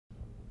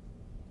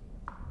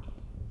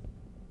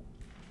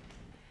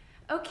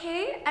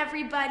Okay,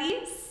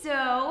 everybody,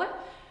 so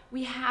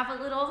we have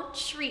a little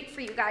treat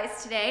for you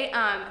guys today.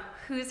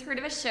 Who's heard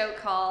of a show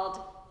called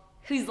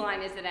Whose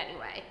Line Is It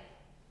Anyway?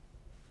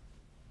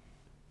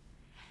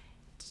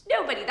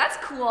 Nobody. That's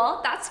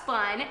cool. That's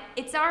fun.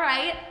 It's all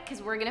right,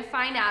 because we're going to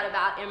find out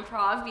about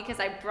improv because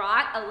I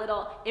brought a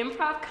little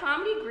improv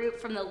comedy group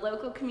from the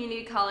local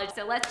community college.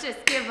 So let's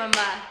just give them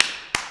a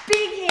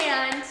big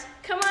hand.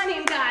 Come on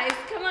in, guys.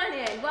 Come on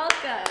in.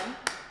 Welcome.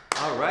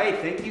 All right.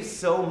 Thank you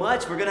so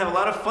much. We're going to have a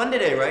lot of fun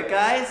today, right,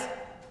 guys?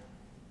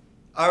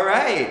 All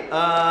right.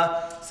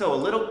 So a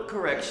little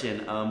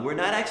correction. We're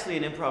not actually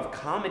an improv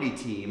comedy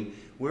team.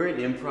 We're an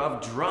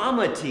improv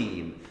drama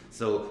team.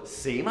 So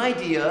same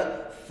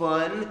idea.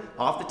 Fun,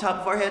 off the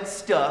top of our head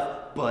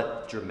stuff,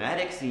 but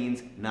dramatic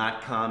scenes,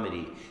 not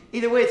comedy.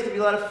 Either way, it's gonna be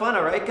a lot of fun,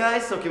 all right,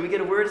 guys? So can we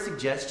get a word of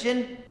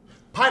suggestion?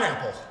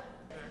 Pineapple.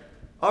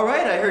 All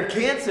right, I heard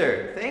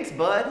cancer. Thanks,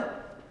 bud.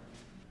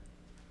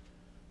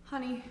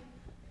 Honey,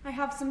 I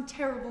have some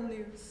terrible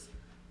news.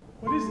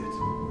 What is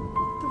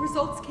it? The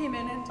results came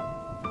in and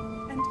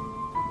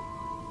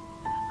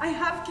I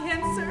have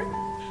cancer.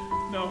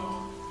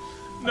 No.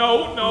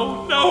 No,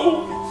 no,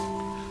 no!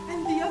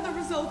 And the other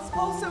results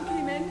also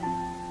came in.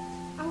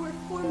 Our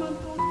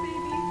 4-month-old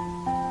baby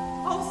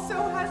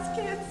also has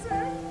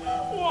cancer.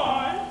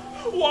 Why?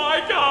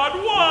 Why, God,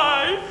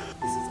 why?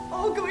 This is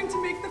all going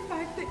to make the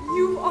fact that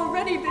you've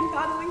already been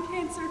battling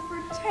cancer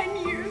for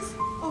 10 years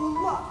a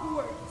lot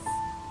worse.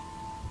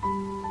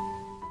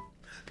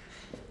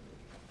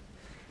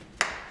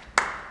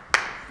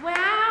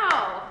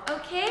 Wow.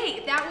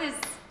 Okay, that was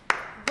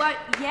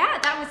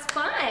that was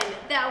fun.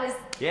 That was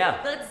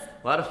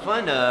A lot of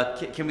fun.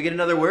 Can we get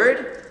another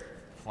word?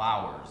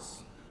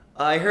 Flowers.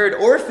 I heard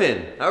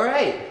orphan. All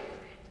right.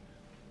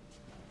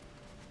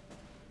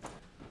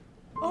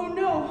 Oh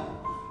no!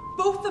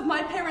 Both of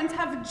my parents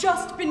have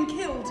just been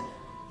killed.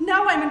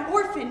 Now I'm an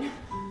orphan.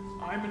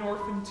 I'm an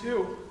orphan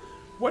too.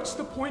 What's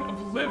the point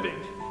of living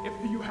if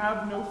you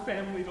have no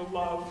family to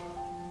love?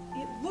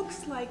 It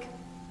looks like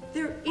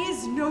there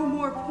is no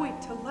more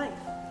point to life.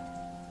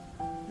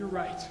 You're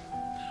right.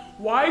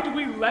 Why do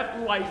we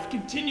let life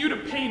continue to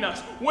pain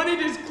us when it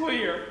is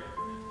clear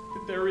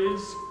that there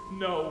is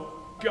no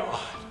God?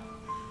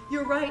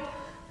 You're right.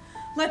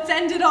 Let's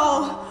end it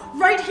all.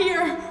 Right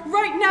here,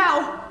 right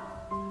now.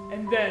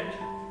 And then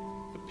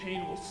the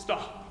pain will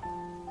stop.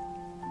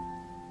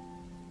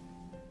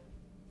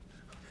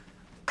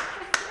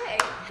 Okay,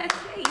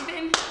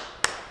 even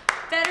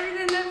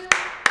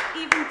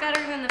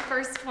better than the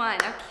first one.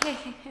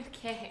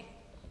 Okay.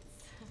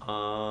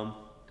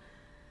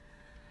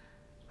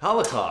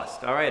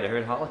 Holocaust. All right, I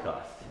heard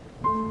Holocaust.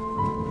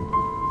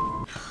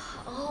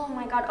 Oh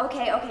my god,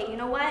 okay, you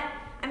know what?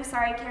 I'm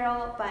sorry,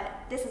 Carol, but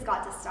this has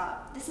got to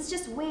stop. This is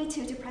just way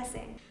too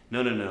depressing.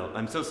 No.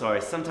 I'm so sorry.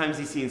 Sometimes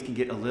these scenes can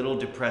get a little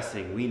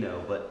depressing, we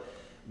know, but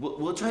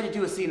we'll try to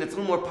do a scene that's a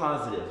little more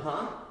positive,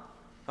 huh?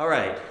 All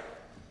right.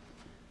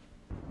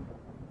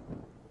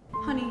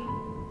 Honey,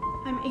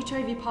 I'm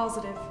HIV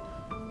positive.